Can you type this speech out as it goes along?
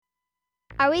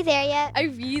Are we there yet? I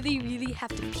really, really have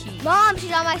to pee. Mom,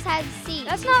 she's on my side of the seat.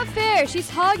 That's not fair. She's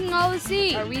hogging all the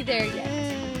seat. Are we there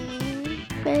yet?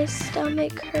 My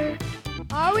stomach hurts.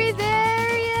 Are we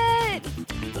there yet?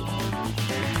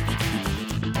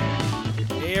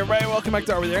 Hey, everybody. Welcome back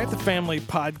to Are We There? It's the family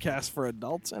podcast for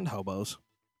adults and hobos.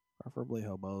 Preferably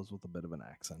hobos with a bit of an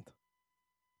accent.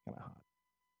 Kind of hot.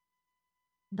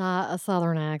 Not a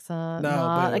southern accent. No,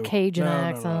 not boo. a Cajun No.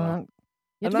 accent.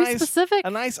 You have to be specific. A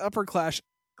nice upper class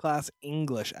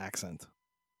English accent.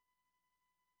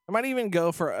 I might even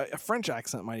go for a French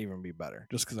accent. Might even be better,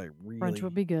 just because I really French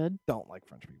would be good. don't like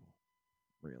French people.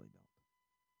 Really don't.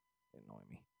 They annoy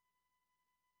me.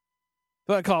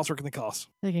 So that call us. Where can they call us?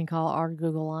 They can call our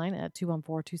Google line at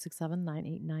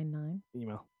 214-267-9899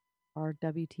 Email. or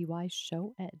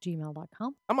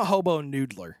WTYshow@gmail.com. I'm a hobo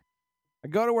noodler. I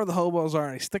go to where the hobos are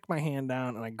and I stick my hand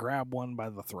down and I grab one by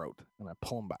the throat and I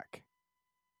pull them back.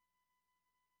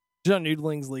 Do you know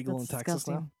noodling's legal That's in Texas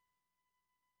disgusting. now?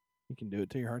 You can do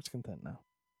it to your heart's content now.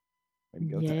 Way to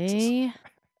go, Texas. Yay.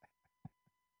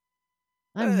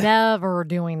 I'm never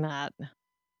doing that.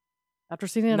 After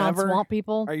seeing it Never? on Swamp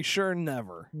People, Are you sure?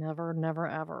 Never. never, never,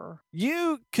 ever.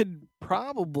 You could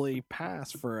probably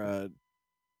pass for a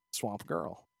swamp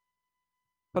girl.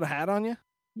 Put a hat on you?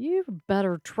 You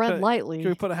better tread lightly. Can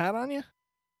we put a hat on you?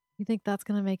 You think that's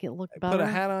going to make it look better? Put a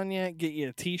hat on you, get you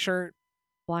a t-shirt.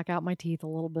 Black out my teeth a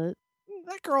little bit.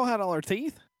 That girl had all her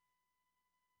teeth.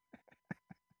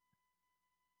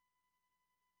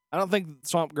 I don't think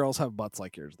swamp girls have butts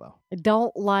like yours, though. I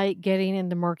don't like getting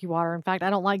into murky water. In fact, I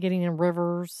don't like getting in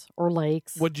rivers or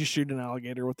lakes Would you shoot an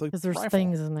alligator with the because there's rifle?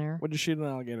 things in there. Would you shoot an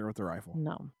alligator with a rifle?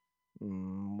 No.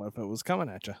 What if it was coming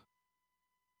at you?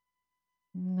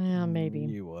 Yeah, maybe.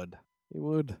 You would. You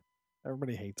would.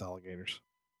 Everybody hates alligators.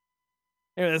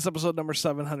 Anyway, this episode number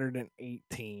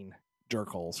 718,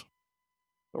 Jerkholes.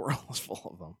 The world is full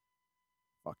of them.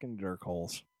 Fucking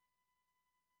jerkholes.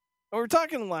 We were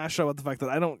talking last show about the fact that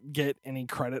I don't get any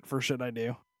credit for shit I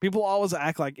do. People always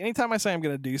act like anytime I say I'm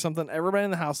going to do something, everybody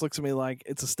in the house looks at me like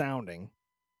it's astounding.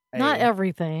 Not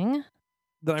everything.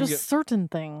 That I'm Just certain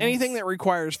things. anything that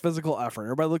requires physical effort.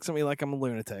 Everybody looks at me like I'm a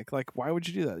lunatic. Like, why would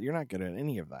you do that? You're not good at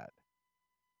any of that.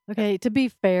 Okay, to be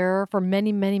fair, for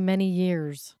many, many, many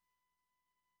years,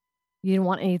 you didn't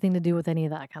want anything to do with any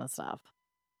of that kind of stuff.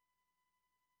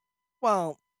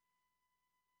 Well,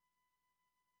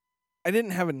 I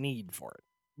didn't have a need for it,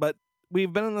 but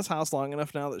we've been in this house long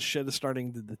enough now that shit is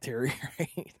starting to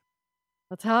deteriorate.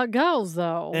 That's how it goes,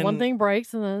 though. And- one thing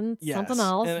breaks, and then Yes, something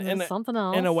else, and- and then and- something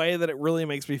else. in a way that it really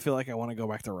makes me feel like I want to go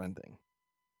back to renting.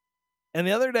 And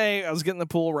the other day, I was getting the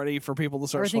pool ready for people to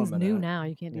start Everything's swimming new in it. now.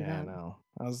 You can't do Yeah, I that. know.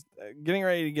 I was getting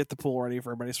ready to get the pool ready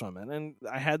for everybody swimming, and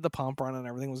I had the pump running,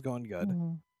 everything was going good.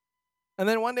 Mhm. And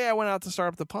then one day I went out to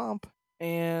start up the pump,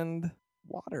 and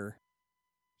water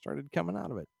started coming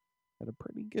out of it at a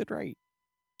pretty good rate.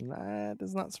 And that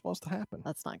is not supposed to happen.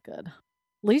 That's not good.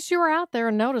 At least you were out there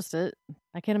and noticed it.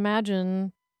 I can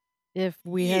imagine if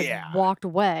we had Yeah. walked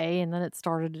away and then it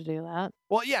started to do that.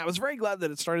 Well, yeah, I was very glad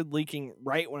that it started leaking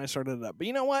right when I started it up. But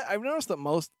you know what? I've noticed that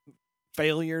most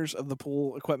failures of the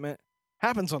pool equipment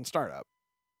happens on startup.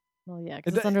 Well, yeah,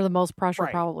 because It- it's under the most pressure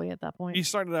right. probably at that point. You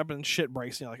start it up and shit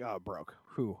breaks, and you're like, oh, it broke.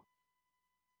 Whew.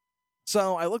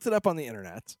 So I looked it up on the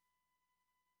internet,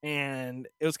 and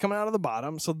it was coming out of the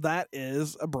bottom. So that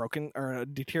is a broken or a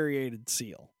deteriorated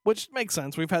seal, which makes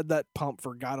sense. We've had that pump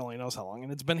for God only knows how long,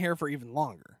 and it's been here for even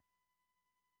longer.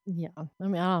 Yeah. I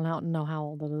mean, I don't know how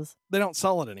old it is. They don't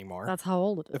sell it anymore. That's how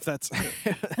old it is. If that's...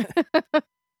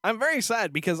 I'm very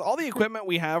sad because all the equipment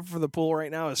we have for the pool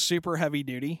right now is super heavy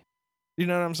duty. You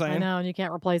know what I'm saying? I know, and you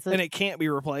can't replace it. And it can't be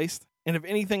replaced. And if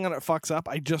anything on it fucks up,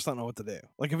 I just don't know what to do.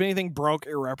 Like, if anything broke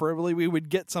irreparably, we would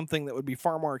get something that would be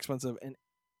far more expensive and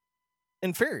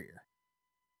inferior.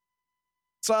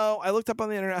 So I looked up on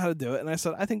the internet how to do it, and I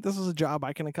said, I think this is a job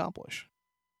I can accomplish.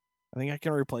 I think I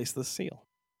can replace this seal.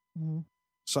 Mhm.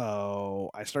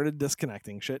 So I started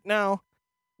disconnecting shit. Now,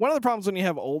 one of the problems when you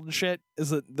have old shit is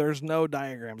that there's no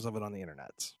diagrams of it on the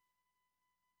internet.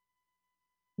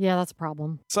 Yeah, that's a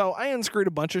problem. So I unscrewed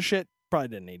a bunch of shit. Probably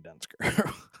didn't need to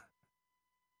unscrew.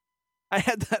 I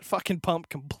had that fucking pump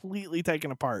completely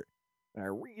taken apart. And I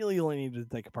really only needed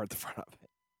to take apart the front of it.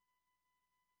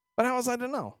 But how was I to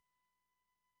know?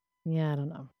 Yeah, I don't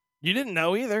know. You didn't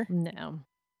know either. No.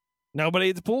 Nobody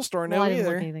at the pool store knew Well, I didn't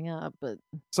either. look anything up, but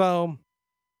So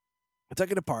I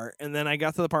took it apart, and then I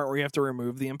got to the part where you have to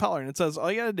remove the impeller. And it says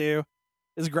all you got to do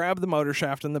is grab the motor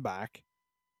shaft in the back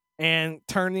and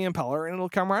turn the impeller, and it'll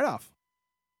come right off.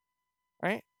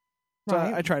 Right? So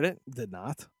Right. I tried it. Did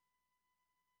not.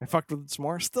 I fucked with it some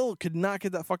more. Still could not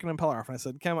get that fucking impeller off. And I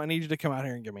said, Kim, I need you to come out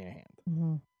here and give me a hand.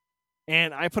 Mm-hmm.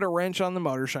 And I put a wrench on the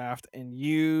motor shaft, and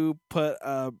you put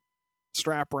a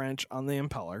strap wrench on the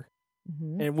impeller.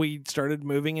 Mm-hmm. And we started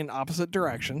moving in opposite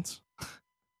directions,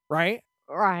 right?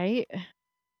 Right.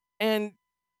 And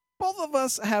both of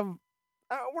us have,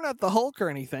 we're not the Hulk or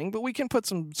anything, but we can put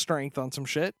some strength on some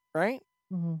shit, right?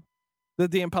 Mm-hmm.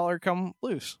 Did the impeller come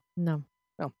loose? No.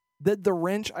 No. Did the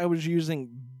wrench I was using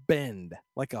bend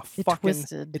like a It fucking...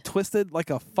 twisted. It twisted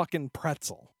like a fucking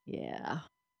pretzel. Yeah.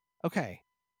 Okay.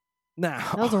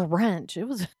 Now... That was a wrench. It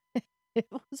was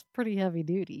pretty heavy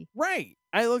duty. Right.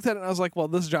 I looked at it and I was like, well,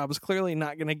 this job is clearly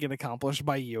not going to get accomplished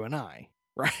by you and I,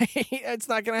 right? It's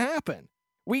not going to happen.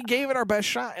 We gave it our best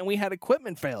shot and we had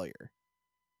equipment failure.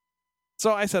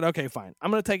 So I said, okay, fine.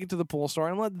 I'm going to take it to the pool store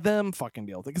and let them fucking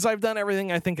deal with it because I've done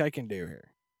everything I think I can do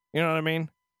here. You know what I mean?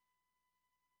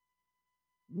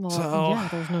 Well, So- yeah,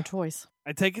 there's no choice.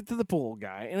 I take it to the pool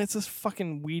guy and it's this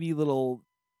fucking weedy little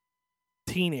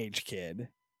teenage kid.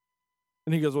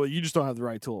 And he goes, well, you just don't have the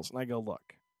right tools. And I go, look.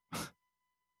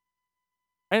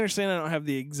 I understand I don't have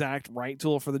the exact right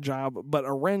tool for the job, but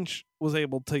a wrench was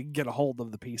able to get a hold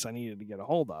of the piece I needed to get a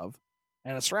hold of,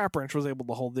 and a strap wrench was able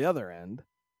to hold the other end,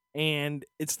 and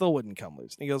it still wouldn't come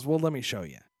loose. And he goes, well, let me show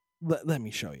you. Let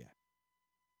me show you.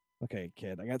 Okay,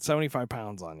 kid, I got 75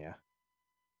 pounds on you,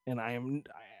 and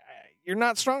you're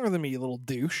not stronger than me, you little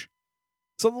douche.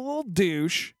 So the little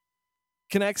douche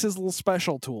connects his little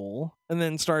special tool and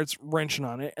then starts wrenching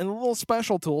on it, and the little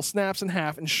special tool snaps in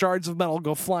half and shards of metal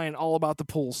go flying all about the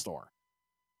pool store.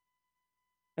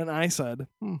 And I said,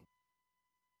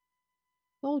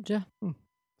 Told you. it's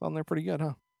on there pretty good,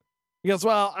 huh? He goes,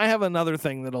 well, I have another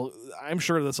thing I'm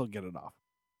sure this will get it off.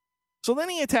 So then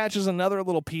he attaches another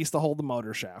little piece to hold the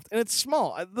motor shaft, and it's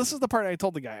small. This is the part I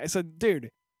told the guy. I said,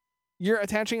 dude, you're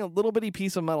attaching a little bitty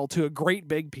piece of metal to a great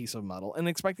big piece of metal and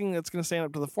expecting it's going to stand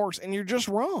up to the force, and you're just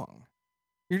wrong.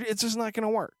 It's just not going to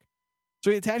work.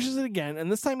 So he attaches it again,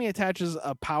 and this time he attaches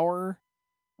a power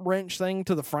wrench thing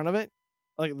to the front of it,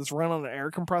 like this run on an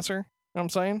air compressor. You know what I'm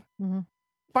saying? Mm-hmm.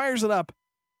 Fires it up,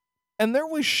 and there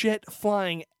was shit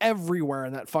flying everywhere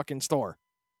in that fucking store.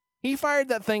 He fired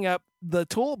that thing up, the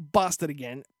tool busted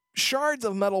again, shards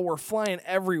of metal were flying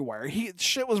everywhere.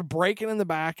 Shit was breaking in the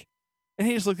back. And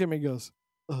he just looked at me and goes,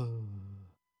 ugh.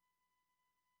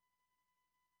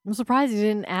 I'm surprised he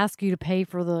didn't ask you to pay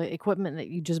for the equipment that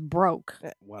you just broke.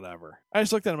 Whatever. I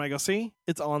just looked at him. I go, see,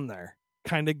 it's on there.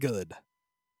 Kind of good.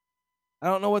 I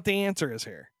don't know what the answer is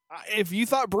here. If you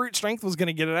thought brute strength was going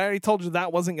to get it, I already told you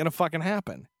that wasn't going to fucking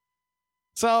happen.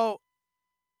 So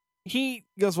he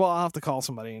goes, well, I'll have to call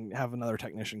somebody and have another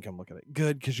technician come look at it.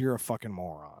 Good, because you're a fucking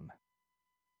moron.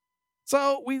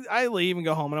 So I leave and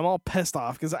go home, and I'm all pissed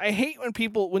off because I hate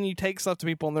when you take stuff to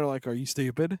people and they're like, are you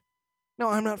stupid? No,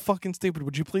 I'm not fucking stupid.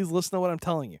 Would you please listen to what I'm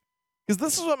telling you? Because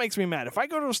this is what makes me mad. If I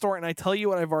go to a store and I tell you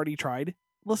what I've already tried,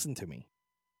 listen to me.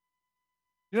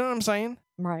 You know what I'm saying?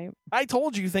 Right. I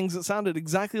told you things that sounded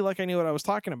exactly like I knew what I was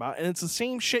talking about, and it's the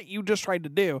same shit you just tried to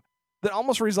do that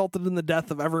almost resulted in the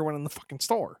death of everyone in the fucking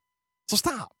store. So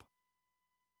stop.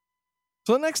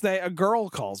 So the next day, a girl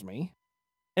calls me.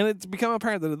 And it's become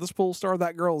apparent that at this pool store,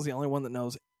 that girl is the only one that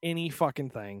knows any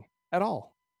fucking thing at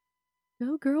all.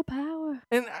 Go girl power.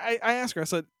 And I asked her,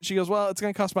 she goes, well, it's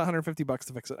going to cost about $150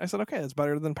 to fix it. I said, okay, that's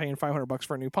better than paying $500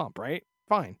 for a new pump, right?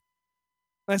 Fine.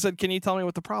 And I said, can you tell me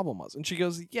what the problem was? And she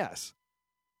goes, yes.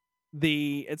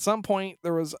 At some point,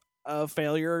 there was a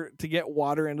failure to get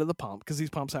water into the pump because these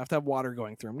pumps have to have water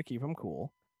going through them to keep them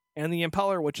cool. And the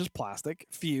impeller, which is plastic,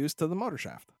 fused to the motor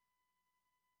shaft.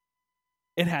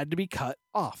 It had to be cut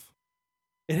off.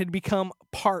 It had become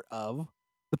part of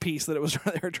the piece that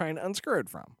they were trying to unscrew it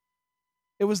from.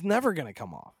 It was never going to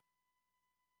come off.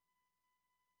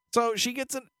 So she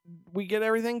gets it. We get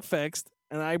everything fixed,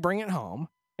 and I bring it home.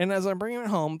 And as I'm bringing it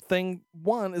home, thing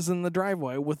one is in the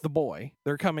driveway with the boy.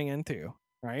 They're coming in too,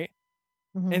 right?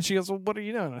 Mm-hmm. And she goes, well, what are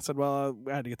you doing? I said, well,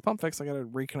 I had to get the pump fixed. I got to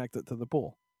reconnect it to the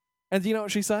pool. And do you know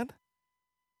what she said?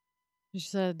 She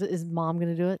said, is mom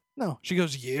going to do it? No. She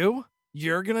goes,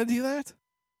 You're going to do that?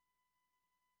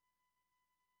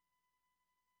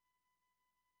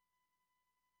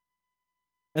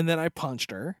 And then I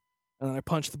punched her. And then I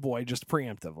punched the boy just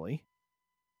preemptively.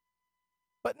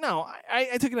 But no,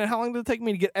 I took it in. How long did it take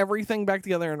me to get everything back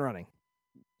together and running?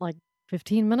 Like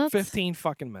 15 minutes? 15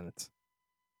 fucking minutes.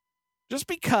 Just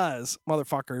because,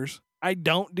 motherfuckers, I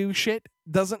don't do shit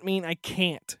doesn't mean I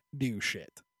can't do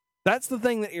shit. That's the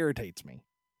thing that irritates me.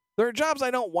 There are jobs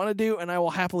I don't want to do and I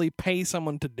will happily pay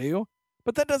someone to do,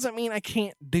 but that doesn't mean I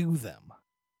can't do them.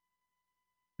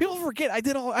 People forget I've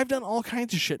done all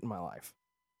kinds of shit in my life.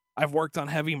 I've worked on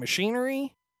heavy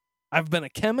machinery. I've been a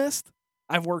chemist.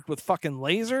 I've worked with fucking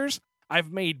lasers.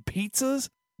 I've made pizzas.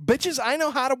 Bitches, I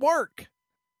know how to work.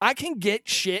 I can get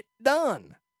shit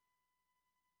done.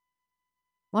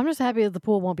 Well, I'm just happy that the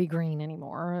pool won't be green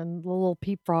anymore, and the little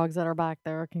peep frogs that are back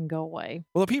there can go away.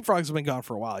 Well, the peep frogs have been gone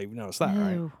for a while. You've noticed that,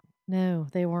 right? No,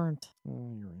 they weren't.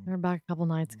 Oh, you're right. They were back a couple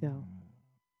nights ago.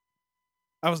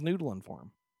 I was noodling for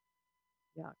them.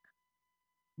 Yuck.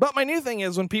 But my new thing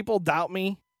is when people doubt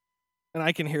me, and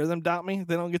I can hear them doubt me,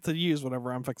 they don't get to use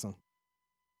whatever I'm fixing.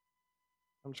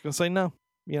 I'm just going to say no.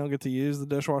 You don't get to use the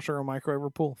dishwasher or microwave or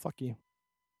pool. Fuck you.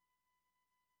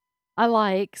 I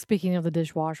like, speaking of the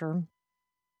dishwasher,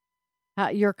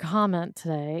 your comment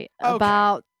today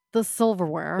about the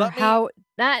silverware. Let me- how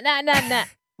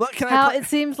Look, can how I it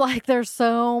seems like there's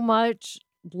so much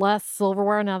less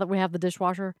silverware now that we have the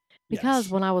dishwasher. Because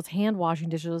Yes. when I was hand washing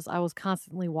dishes, I was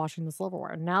constantly washing the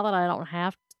silverware. Now that I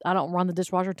don't run the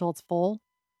dishwasher till it's full.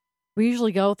 We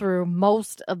usually go through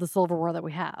most of the silverware that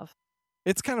we have.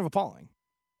 It's kind of appalling.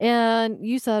 And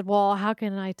you said, well, how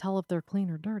can I tell if they're clean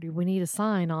or dirty? We need a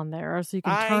sign on there so you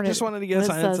can turn it. I just wanted to get a when it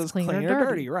sign that says says clean or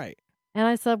dirty, right? And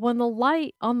I said, when the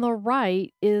light on the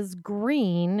right is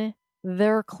green,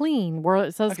 they're clean. Where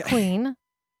it says Okay. clean.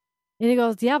 And he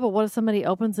goes, yeah, but what if somebody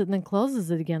opens it and then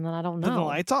closes it again? Then I don't know. Then the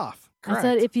light's off. Correct.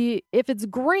 I said, if it's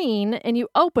green and you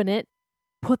open it,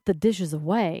 put the dishes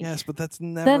away. Yes, but that's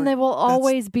never. Then they will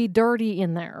always be dirty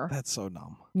in there. That's so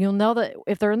dumb. You'll know that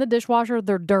if they're in the dishwasher,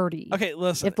 they're dirty. Okay,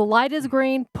 listen. If the light is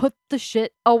green, put the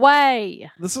shit away.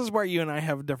 This is where you and I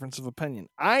have a difference of opinion.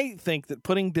 I think that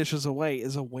putting dishes away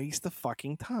is a waste of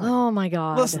fucking time. Oh my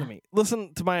God. Listen to me.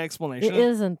 Listen to my explanation. It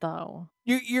isn't, though.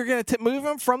 You're going to move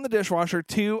them from the dishwasher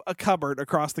to a cupboard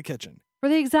across the kitchen. For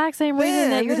the exact same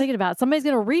reason that you're Then- thinking about. Somebody's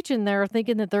going to reach in there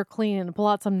thinking that they're clean and pull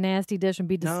out some nasty dish and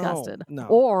be disgusted. No.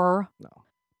 Or No.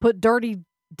 put dirty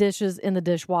dishes in the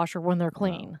dishwasher when they're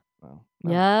clean. No.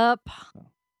 Yep.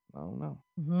 No.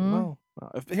 Mhm. No.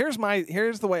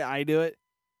 Here's the way I do it,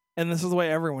 and this is the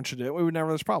way everyone should do it. We would never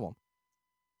have this problem.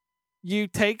 You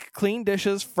take clean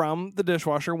dishes from the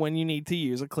dishwasher when you need to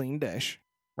use a clean dish,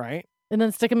 right? And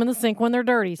then stick them in the sink when they're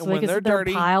dirty. So And they when can they're sit there and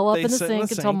dirty, pile up they in the sit in the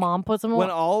sink until sink. mom puts them When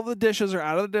away. all the dishes are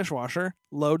out of the dishwasher,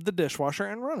 load the dishwasher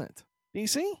and run it. Do you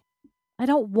see? I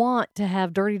don't want to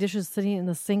have dirty dishes sitting in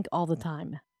the sink all the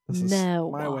time.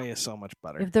 No. My way is so much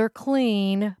better. If they're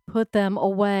clean, put them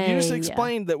away. You just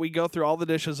explained that we go through all the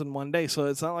dishes in one day, so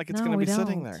it's not like it's No, going to we be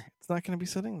sitting don't. there. It's not going to be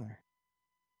sitting there.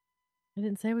 I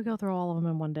didn't say we go through all of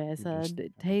them in one day. I said just-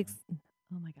 it takes.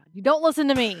 Oh my God. You don't listen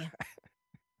to me.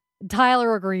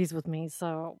 Tyler agrees with me,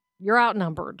 so you're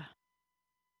outnumbered.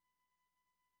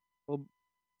 Well,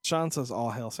 Sean says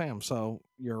all hail Sam, so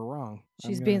you're wrong.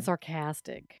 She's being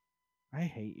sarcastic. I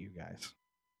hate you guys.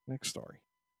 Next story.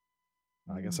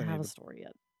 I I guess don't I have need a to. story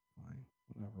yet. Fine.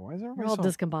 Whatever. Why is We're everybody all so?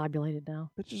 discombobulated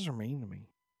now. Bitches are mean to me.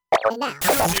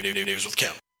 News with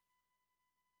Kim.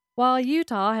 While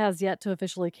Utah has yet to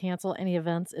officially cancel any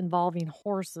events involving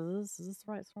horses, is this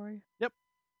the right story? Yep.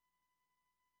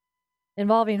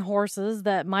 Involving horses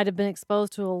that might have been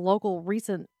exposed to a local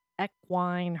recent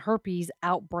equine herpes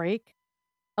outbreak,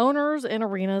 owners and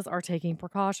arenas are taking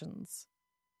precautions.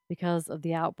 Because of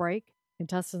the outbreak,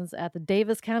 contestants at the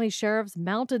Davis County Sheriff's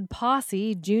Mounted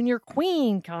Posse Junior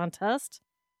Queen contest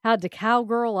had to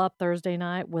cowgirl up Thursday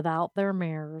night without their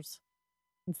mares.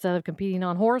 Instead of competing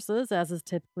on horses, as is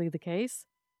typically the case,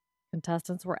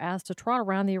 contestants were asked to trot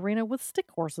around the arena with stick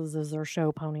horses as their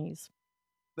show ponies.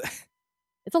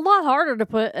 It's a lot harder to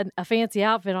put a fancy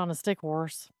outfit on a stick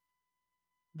horse.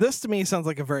 This to me sounds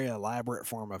like a very elaborate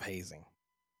form of hazing.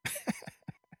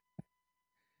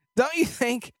 Don't you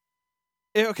think?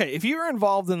 Okay, if you were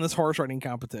involved in this horse riding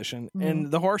competition and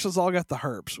the horses all got the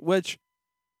herpes, which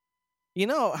you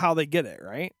know how they get it,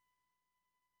 right?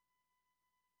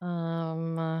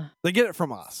 They get it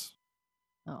from us.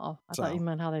 I So- thought you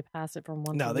meant how they pass it from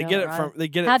one to No, the they other. get it from. They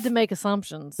get it. Had to make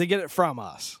assumptions. They get it from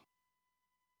us.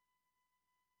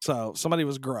 So somebody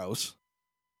was gross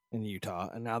in Utah,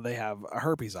 and now they have a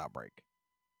herpes outbreak.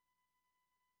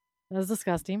 That's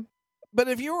disgusting. But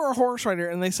if you were a horse rider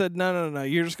and they said, no,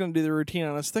 you're just going to do the routine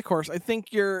on a stick horse, I think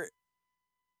a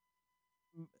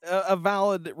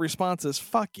valid response is,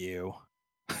 fuck you.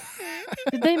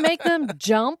 Did they make them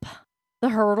jump the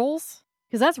hurdles?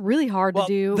 Because that's really hard Well,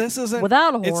 to do this isn't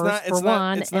without a it's horse, not- for it's not-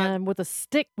 one, it's not- and with a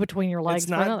stick between your legs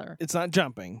for another. It's not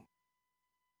jumping.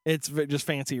 It's just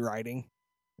fancy riding. You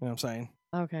know what I'm saying?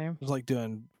 Okay. It's like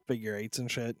doing figure eights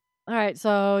and shit. All right.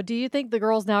 So do you think the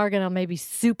girls now are going to maybe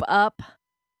soup up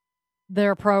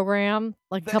their program?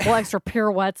 Like a couple extra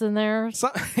pirouettes in there?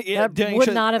 So, yeah, that doing would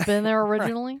shit, not have been there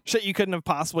originally? shit you couldn't have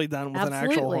possibly done with an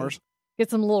actual Absolutely. horse. Get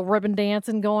some little ribbon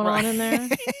dancing going on in there?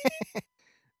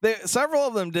 Several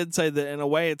of them did say that in a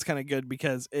way it's kind of good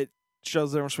because it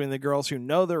shows the difference between the girls who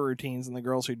know their routines and the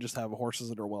girls who just have horses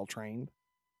that are well trained,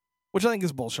 which I think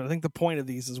is bullshit. I think the point of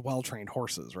these is well trained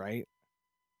horses, right?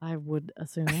 I would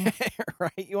assume.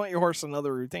 Right? You want your horse to know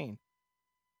the routine.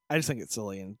 I just think it's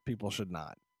silly and people should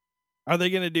not. Are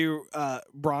they going to do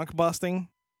bronc busting?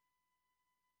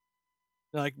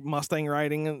 Like Mustang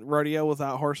riding and rodeo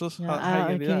without horses? Yeah, How you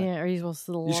gonna do that? are you supposed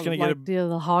to just gonna get do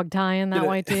the hog tying that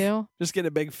way too? Just get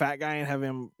a big fat guy and have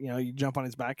him, you jump on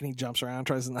his back and he jumps around,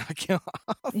 tries to knock you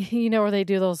off. You know where they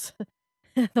do those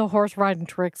the horse riding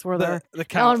tricks where they're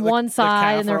cow, on one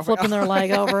side and they're off. flipping their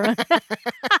leg over.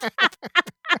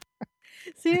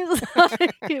 Seems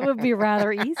like it would be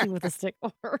rather easy with a stick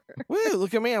horse. Woo,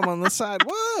 look at me. I'm on this side.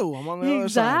 Whoa, I'm on the other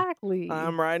side. Exactly.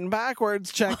 I'm riding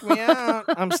backwards. Check me out.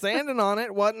 I'm standing on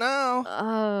it. What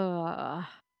now?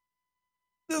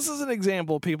 This is an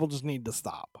example people just need to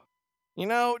stop.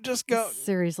 Just go.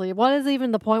 Seriously, what is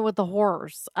even the point with the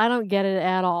horse? I don't get it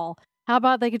at all. How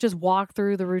about they could just walk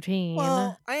through the routine?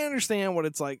 Well, I understand what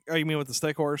it's like. Oh, you mean with the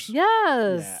stick horse?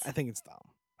 Yes. Yeah, I think it's dumb.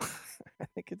 I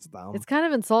think it's dumb. It's kind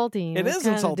of insulting. It is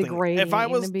insulting. Degrading. If I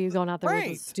was to be going out there right.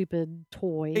 with a stupid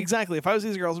toy. Exactly. If I was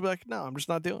these girls, I'd be like, no, I'm just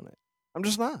not doing it. I'm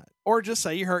just not. Or just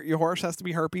say your horse has to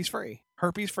be herpes free.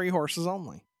 Herpes free horses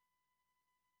only.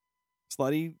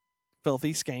 Slutty,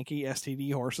 filthy, skanky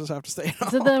STD horses have to stay.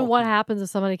 So then what happens if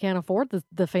somebody can't afford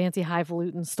the fancy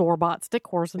highfalutin store-bought stick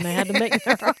horse and they had to make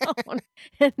their own?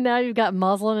 And now you've got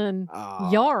muslin and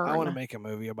yarn. I want to make a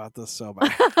movie about this so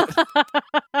bad.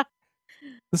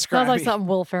 Sounds like something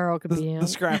Will Ferrell could be in. The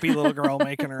scrappy little girl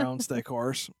making her own stick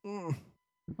horse. I'm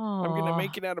going to Aw.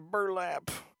 make it out of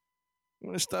burlap. I'm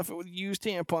going to stuff it with used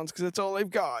tampons because that's all they've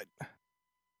got.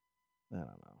 I don't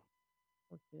know.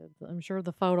 Poor kids. I'm sure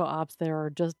the photo ops there are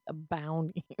just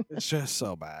abounding. It's just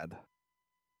so bad.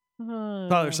 Oh.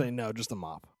 Father saying no, just a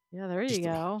mop. Yeah, there you Just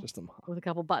go. just a mop. With a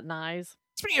couple button eyes.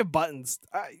 Speaking of buttons,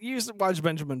 you used to watch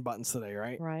Benjamin Buttons today,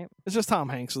 right? Right. It's just Tom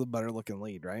Hanks with a better looking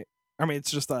lead, right? I mean,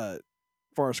 it's just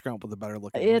Forrest Gump with a better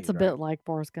looking It's lead, a bit right? like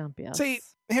Forrest Gump, yes. See,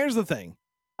 here's the thing.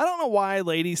 I don't know why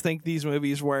ladies think these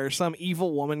movies where some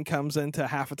evil woman comes into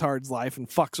half-a-tard's life and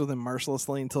fucks with him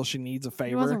mercilessly until she needs a favor.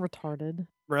 He wasn't retarded.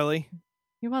 Really?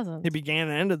 He wasn't. He began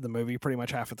and ended the movie pretty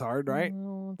much half-a-tard, right?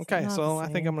 No, it's Okay, not so the I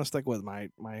think same. I'm going to stick with my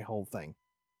whole thing.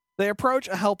 They approach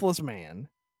a helpless man,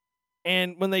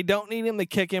 and when they don't need him, they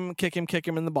kick him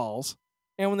in the balls.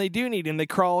 And when they do need him, they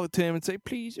crawl to him and say,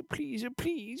 please, please,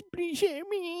 please, please help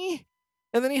me.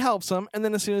 And then he helps them, and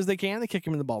then as soon as they can, they kick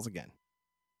him in the balls again.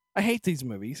 I hate these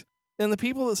movies. And the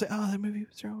people that say, oh, that movie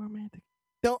was so romantic,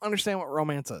 don't understand what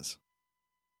romance is.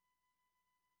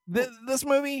 This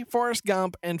movie, Forrest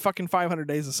Gump, and fucking 500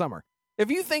 Days of Summer. If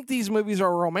you think these movies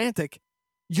are romantic,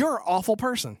 you're an awful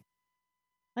person.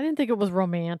 I didn't think it was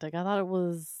romantic.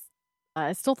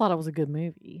 I still thought it was a good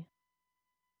movie.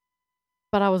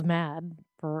 But I was mad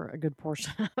for a good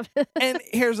portion of it. And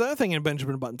here's the other thing in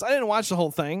Benjamin Buttons. I didn't watch the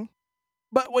whole thing,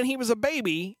 but when he was a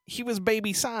baby, he was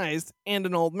baby-sized and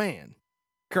an old man.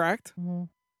 Correct? Mhm.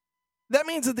 That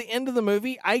means at the end of the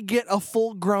movie, I get a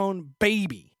full-grown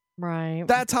baby. Right.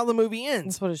 That's how the movie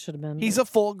ends. That's what it should have been. He's a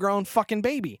full-grown fucking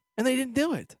baby. And they didn't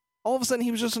do it. All of a sudden,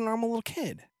 he was just a normal little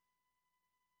kid.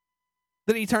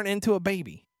 Then he turned into a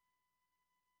baby.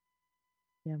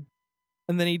 Yeah.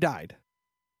 And then he died.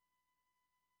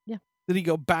 Yeah. Did he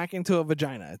go back into a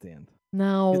vagina at the end?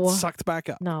 No. Get sucked back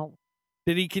up? No.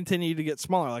 Did he continue to get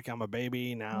smaller? Like, I'm a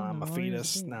baby, now I'm a No,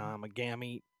 fetus, he's- now I'm a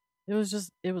gamete. It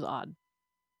was odd.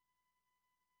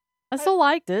 I still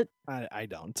liked it. I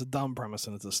don't. It's a dumb premise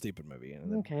and it's a stupid movie.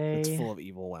 And Okay. It's full of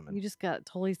evil women. You just got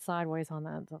totally sideways on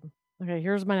that. Okay,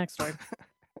 here's my next story.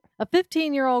 A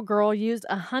 15-year-old girl used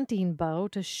a hunting bow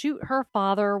to shoot her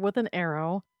father with an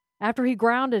arrow after he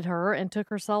grounded her and took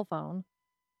her cell phone.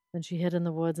 Then she hid in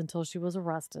the woods until she was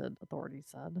arrested, authorities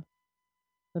said.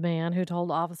 The man who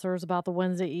told officers about the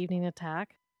Wednesday evening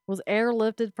attack was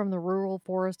airlifted from the rural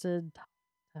forested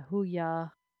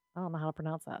Tahuya, I don't know how to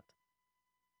pronounce that,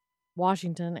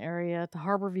 Washington area to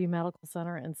Harborview Medical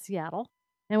Center in Seattle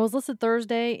and was listed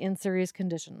Thursday in serious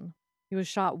condition. He was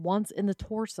shot once in the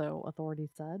torso,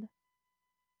 authorities said.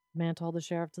 The man told the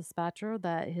sheriff's dispatcher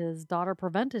that his daughter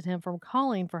prevented him from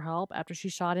calling for help after she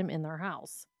shot him in their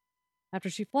house. After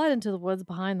she fled into the woods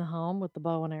behind the home with the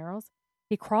bow and arrows,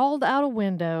 he crawled out a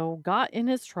window, got in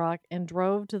his truck, and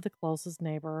drove to the closest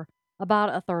neighbor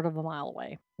about a third of a mile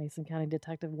away, Mason County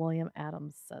Detective William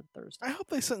Adams said Thursday. I hope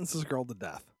they sentence this girl to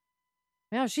death.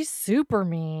 Yeah, she's super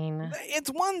mean. It's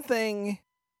one thing,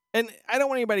 and I don't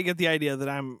want anybody to get the idea that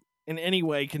I'm in any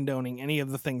way condoning any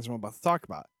of the things I'm about to talk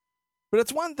about. But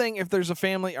it's one thing if there's a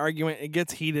family argument, it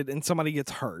gets heated, and somebody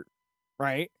gets hurt,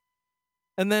 right?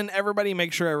 And then everybody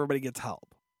makes sure everybody gets help.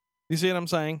 You see what I'm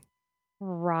saying?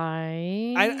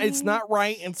 Right. It's not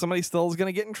right, and somebody still is going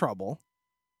to get in trouble.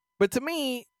 But to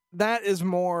me, that is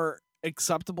more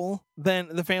acceptable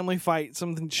than the family fight.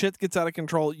 Something shit gets out of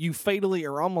control. You fatally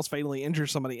or almost fatally injure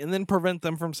somebody and then prevent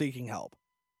them from seeking help.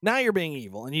 Now you're being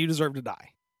evil, and you deserve to die.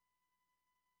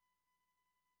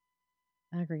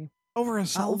 I agree. Over a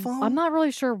cell phone? I'm not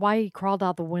really sure why he crawled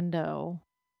out the window.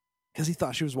 Because he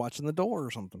thought she was watching the door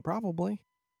or something, probably.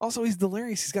 Also, he's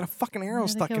delirious. He's got a fucking arrow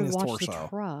stuck in his torso. The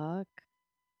truck.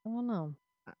 I don't know.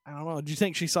 I don't know. Do you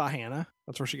think she saw Hannah?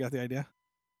 That's where she got the idea?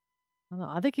 I don't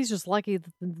know. I think he's just lucky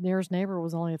that the nearest neighbor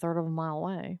was only a third of a mile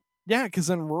away. Yeah, because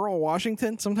in rural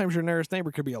Washington, sometimes your nearest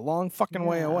neighbor could be a long fucking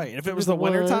way away. And if it was the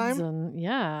wintertime?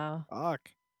 Yeah.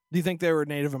 Fuck. Do you think they were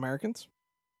Native Americans?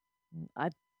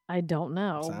 I don't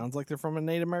know. Sounds like they're from a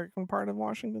Native American part of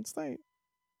Washington State.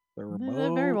 There were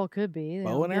They very well could be. They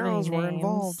bow and arrows were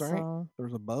involved, right? So There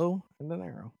was a bow and an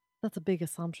arrow. that's a big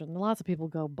assumption. Lots of people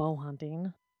go bow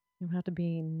hunting. You don't have to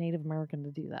be Native American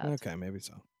to do that. Okay, maybe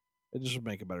so. It just would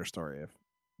make a better story if,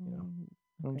 you know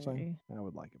what I'm saying? Okay. I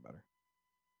would like it better.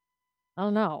 I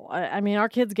don't know. I mean, our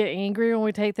kids get angry when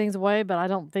we take things away, but I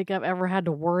don't think I've ever had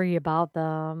to worry about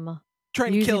them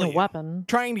Trying to using kill a you. weapon.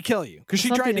 Trying to kill you. Because she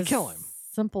tried Something to as kill him.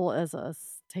 Simple as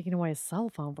taking away a cell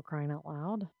phone, for crying out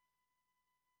loud.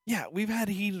 Yeah, we've had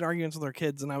heated arguments with our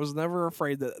kids, and I was never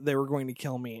afraid that they were going to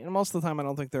kill me. And most of the time, I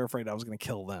don't think they're afraid I was going to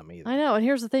kill them either. I know. And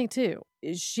here's the thing, too.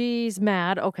 She's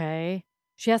mad. Okay.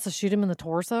 She has to shoot him in the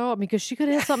torso. I mean, because she could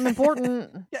have hit something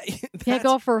important. Yeah, Can't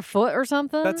go for a foot or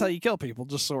something. That's how you kill people,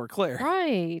 just so we're clear.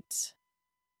 Right.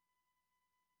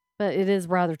 But it is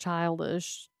rather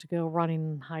childish to go running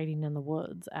and hiding in the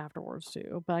woods afterwards,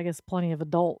 too. But I guess plenty of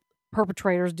adult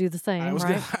perpetrators do the same, I was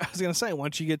right? gonna say,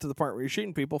 once you get to the part where you're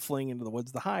shooting people, fleeing into the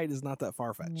woods to hide is not that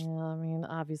far-fetched. Yeah, I mean,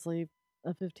 obviously,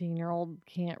 a 15-year-old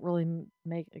can't really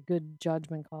make a good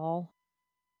judgment call,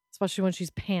 especially when she's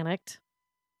panicked.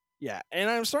 Yeah, and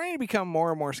I'm starting to become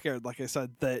more and more scared, like I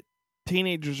said, that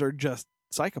teenagers are just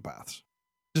psychopaths.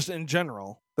 Just in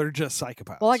general, they're just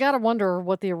psychopaths. Well, I gotta wonder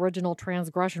what the original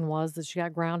transgression was that she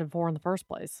got grounded for in the first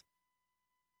place.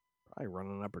 Probably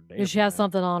running up her data Did she have plan.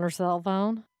 something on her cell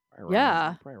phone? Probably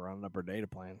Yeah. Probably running up her data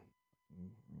plan.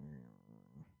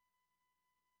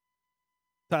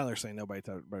 Tyler's saying nobody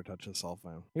better touch his cell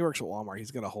phone. He works at Walmart.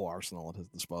 He's got a whole arsenal at his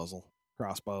disposal.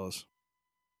 Crossbows,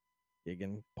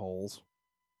 gigging, poles,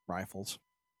 rifles.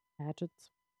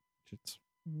 Hatchets.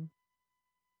 Mhm.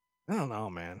 I don't know,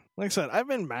 man. Like I said, I've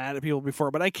been mad at people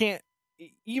before, but I can't.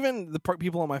 Even the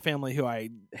people in my family who I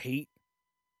hate,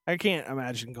 I can't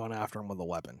imagine going after them with a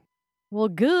weapon. Well,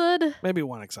 good. Maybe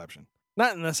one exception.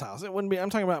 Not in this house. It wouldn't be. I'm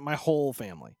talking about my whole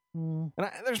family. Mm.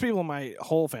 And there's people in my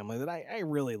whole family that I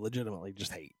really legitimately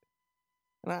just hate.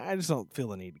 And I just don't feel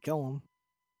the need to kill them.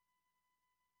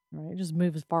 All right, just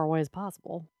move as far away as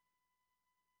possible.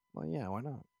 Well, yeah, why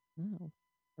not? Oh,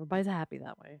 everybody's happy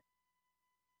that way.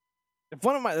 If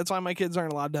that's why my kids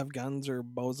aren't allowed to have guns or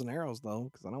bows and arrows, though,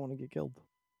 because I don't want to get killed.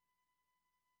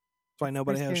 That's why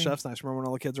nobody has scary. chef's knives. Remember when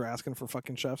all the kids were asking for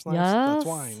fucking chef's knives? Yes. That's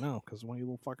why. No, because one of you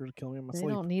little fuckers will kill me in my They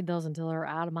sleep. don't need those until they're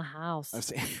out of my house. I've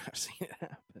seen it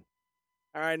happen.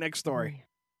 All right, next story.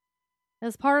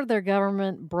 As part of their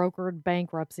government brokered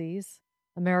bankruptcies,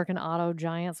 American auto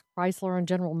giants Chrysler and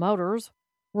General Motors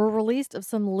were released of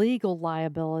some legal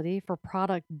liability for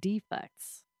product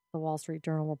defects, the Wall Street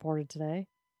Journal reported today.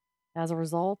 As a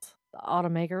result, the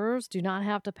automakers do not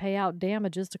have to pay out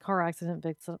damages to car accident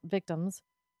victims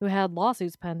who had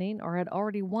lawsuits pending or had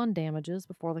already won damages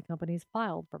before the companies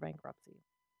filed for bankruptcy.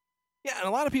 Yeah, and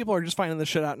a lot of people are just finding this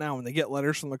shit out now when they get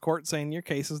letters from the court saying your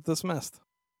case is dismissed.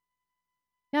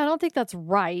 Yeah, I don't think that's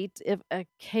right. If a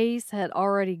case had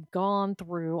already gone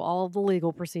through all of the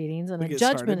legal proceedings and We a get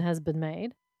judgment started. has been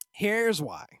made. Here's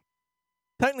why.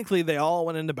 Technically, they all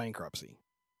went into bankruptcy.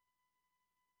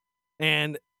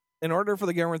 And in order for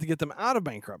the government to get them out of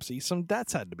bankruptcy, some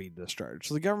debts had to be discharged.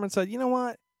 So the government said, you know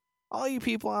what? All you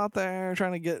people out there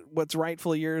trying to get what's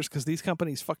rightfully yours because these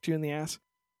companies fucked you in the ass,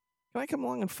 can I come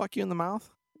along and fuck you in the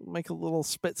mouth? Make a little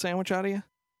spit sandwich out of you?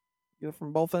 Get it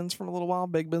from both ends for a little while?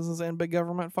 Big business and big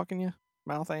government fucking you?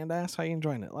 Mouth and ass? How you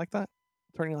enjoying it? Like that?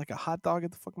 Turning you like a hot dog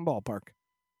at the fucking ballpark.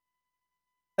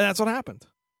 And that's what happened.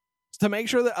 To make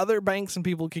sure that other banks and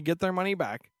people could get their money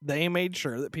back, they made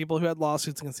sure that people who had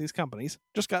lawsuits against these companies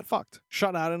just got fucked.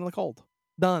 Shut out in the cold.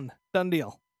 Done. Done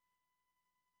deal.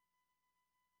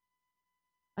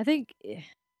 I think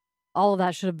all of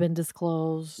that should have been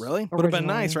disclosed. Really? Would have been originally.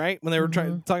 nice, right? When they were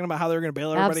talking about how they were going to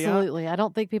bail everybody out. Absolutely. I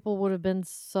don't think people would have been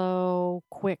so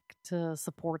quick to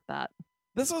support that.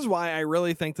 This is why I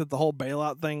really think that the whole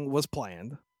bailout thing was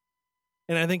planned.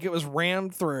 And I think it was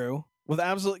rammed through with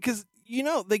absolute, because,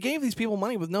 they gave these people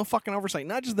money with no fucking oversight.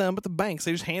 Not just them, but the banks.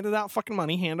 They just handed out fucking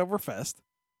money hand over fist.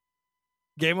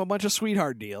 Gave them a bunch of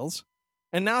sweetheart deals.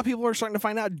 And now people are starting to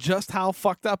find out just how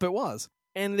fucked up it was.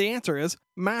 And the answer is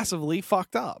massively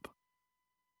fucked up.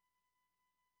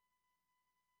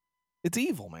 It's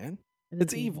evil, man.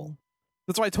 It's evil.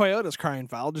 That's why Toyota's crying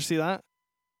foul. Did you see that?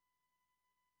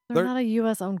 They're not a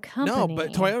U.S.-owned company. No,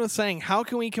 but Toyota's saying, how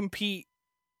can we compete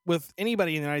with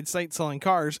anybody in the United States selling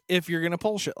cars if you're going to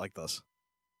pull shit like this?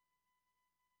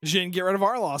 You didn't get rid of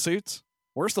our lawsuits.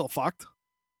 We're still fucked.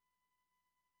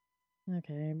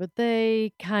 Okay, but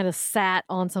they kind of sat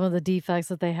on some of the defects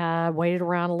that they had, waited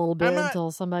around a little bit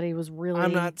until somebody was really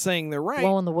I'm not saying they're right.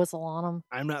 Blowing the whistle on them.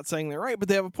 I'm not saying they're right, but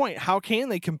they have a point. How can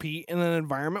they compete in an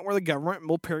environment where the government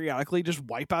will periodically just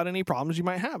wipe out any problems you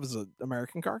might have as an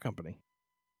American car company?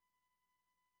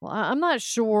 Well, I'm not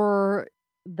sure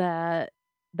that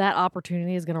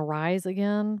opportunity is going to rise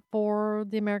again for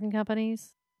the American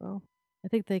companies. Well, I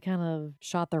think they kind of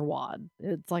shot their wad.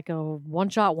 It's like a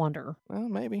one-shot wonder. Well,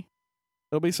 maybe.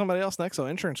 It'll be somebody else next, so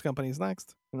insurance companies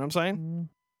next. You know what I'm saying? Mm.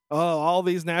 Oh, all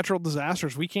these natural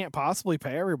disasters. We can't possibly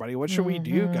pay everybody. What should we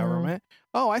do, government?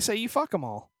 Oh, I say you fuck them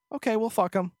all. Okay, we'll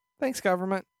fuck them. Thanks,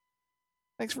 government.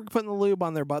 Thanks for putting the lube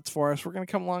on their butts for us. We're going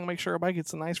to come along and make sure everybody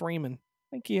gets a nice reaming.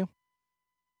 Thank you.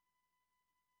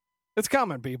 It's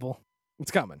coming, people.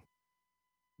 It's coming.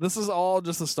 This is all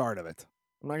just the start of it.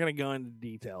 I'm not going to go into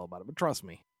detail about it, but trust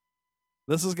me.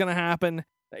 This is going to happen.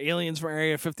 The aliens from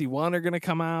Area 51 are going to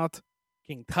come out.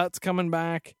 King Tut's coming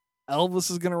back. Elvis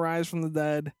is going to rise from the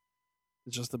dead.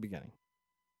 It's just the beginning.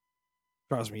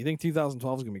 Trust me. You think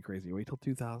 2012 is going to be crazy? Wait till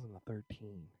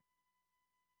 2013.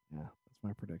 Yeah, that's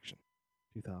my prediction.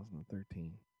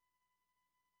 2013.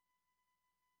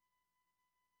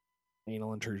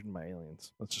 Anal intrusion by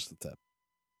aliens. That's just the tip.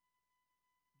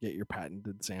 Get your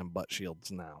patented Sam butt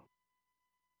shields now.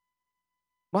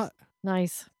 What?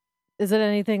 Nice. Is it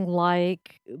anything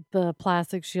like the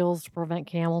plastic shields to prevent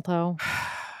camel toe?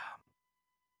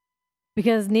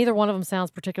 Because neither one of them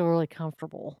sounds particularly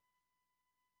comfortable.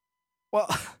 Well,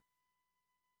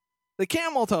 the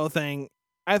camel toe thing,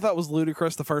 I thought was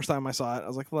ludicrous the first time I saw it. I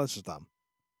was like, well, that's just dumb.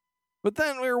 But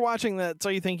then we were watching that So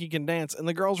You Think You Can Dance, and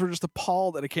the girls were just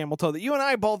appalled at a camel toe that you and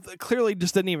I both clearly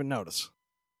just didn't even notice.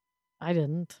 I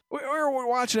didn't. We were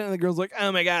watching it, and the girls were like,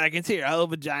 oh my God, I can see your whole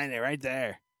vagina right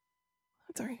there.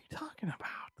 What are you talking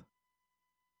about?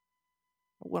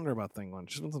 I wonder about Thing One.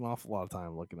 She spends an awful lot of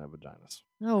time looking at vaginas.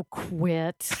 Oh,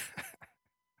 quit.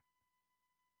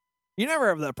 You never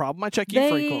have that problem. I check you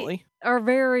frequently. They are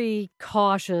very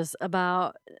cautious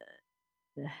about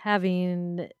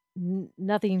having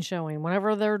nothing showing.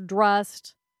 Whenever they're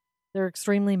dressed, they're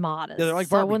extremely modest. Yeah, they're like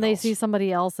Barbie so when dolls. they see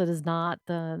somebody else that is not,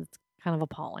 then it's kind of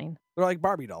appalling. They're like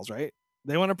Barbie dolls, right?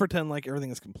 They want to pretend like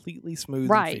everything is completely smooth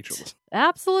Right. and featureless.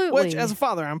 Absolutely. Which, as a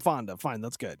father, I'm fond of. Fine,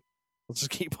 that's good. Let's just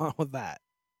keep on with that.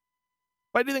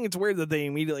 But I do think it's weird that they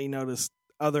immediately notice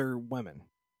other women.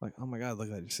 Like, oh my God, look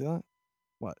at that. You see that?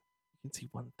 What? You can see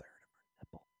 1/3 of her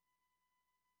nipple.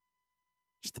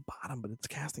 Just the bottom, but it's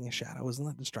casting a shadow. Isn't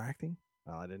that distracting?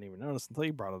 Well, I didn't even notice until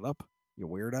you brought it up. You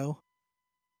weirdo.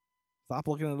 Stop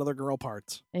looking at other girl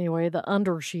parts. Anyway, the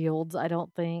under shields, I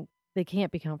don't think they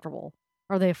can't be comfortable.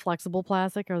 Are they flexible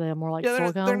plastic? Are they more like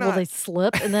silicone? they're not. Will they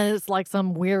slip and then it's like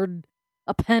some weird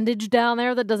appendage down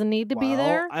there that doesn't need to be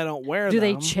there? I don't wear Do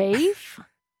them. they chafe?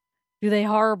 Do they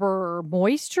harbor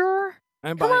moisture?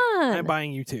 I'm on.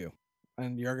 buying you two.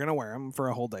 And you're going to wear them for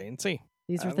a whole day and see.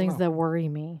 These I are don't things know. that worry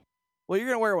me. Well, you're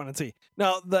going to wear one and see.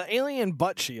 Now, the alien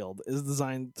butt shield is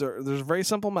designed to, there's a very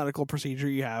simple medical procedure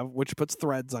you have, which puts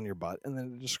threads on your butt, and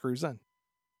then it just screws in.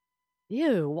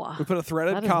 Ew. We put a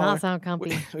threaded That does collar. not sound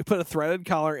comfy. We put a threaded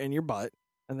collar in your butt,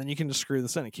 and then you can just screw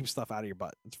this in. It keeps stuff out of your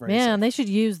butt. It's very Man, safe. they should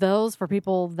use those for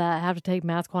people that have to take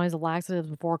mass quantities of laxatives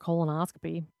before a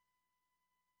colonoscopy.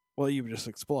 Well, you would just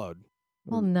explode.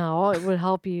 Well, no, it would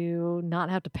help you not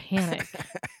have to panic.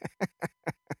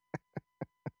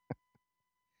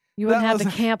 You wouldn't have to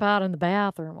camp out in the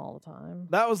bathroom all the time.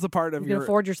 That was the part of You can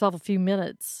afford yourself a few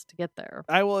minutes to get there.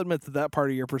 I will admit that part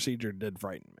of your procedure did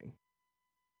frighten me.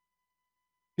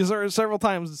 Because there were several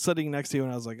times sitting next to you,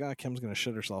 and I was like, oh, Kim's going to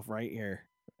shit herself right here.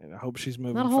 And I hope she's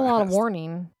moving Not a whole lot of fast.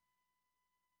 warning.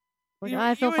 Like, You-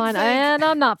 I feel you would fine, think- and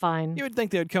I'm not fine. You would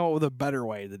think they would come up with a better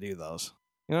way to do those.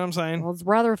 You know what I'm saying? Well, it's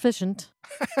rather efficient.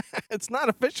 It's not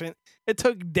efficient. It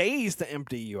took days to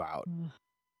empty you out.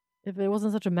 If it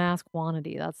wasn't such a mass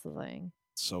quantity, that's the thing.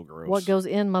 So gross. What goes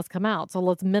in must come out. So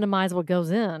let's minimize what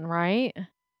goes in, right?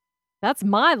 That's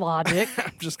my logic.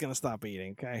 I'm just going to stop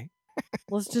eating, okay?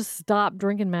 Let's just stop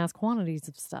drinking mass quantities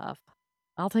of stuff.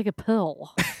 I'll take a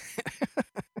pill.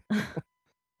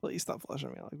 Please stop flushing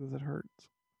me like this. It hurts.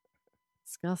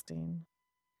 Disgusting.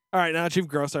 All right, now that you've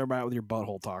grossed everybody out with your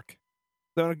butthole talk,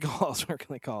 they want to call us. Where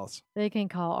can they call us? They can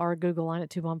call our Google line at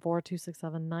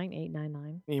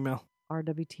 214-267-9899. Email.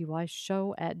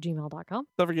 rwtyshow@gmail.com.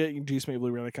 Don't forget, you can juice me,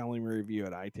 Blue Red, leave me a review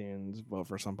at iTunes, vote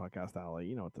for some podcast alley.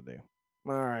 You know what to do.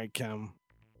 All right, Kim.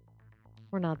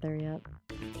 We're not there yet.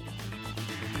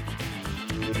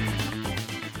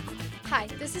 Hi,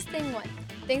 this is Thing One.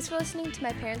 Thanks for listening to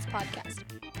my parents' podcast.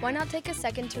 Why not take a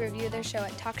second to review their show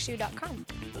at talkshoe.com?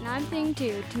 And I'm Thing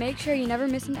Two. To make sure you never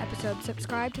miss an episode,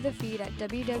 subscribe to the feed at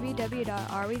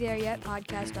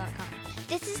www.arewethereyetpodcast.com.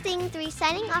 This is Thing 3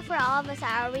 signing off for all of us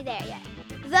at Are We There Yet?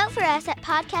 Vote for us at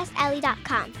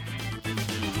podcastalley.com.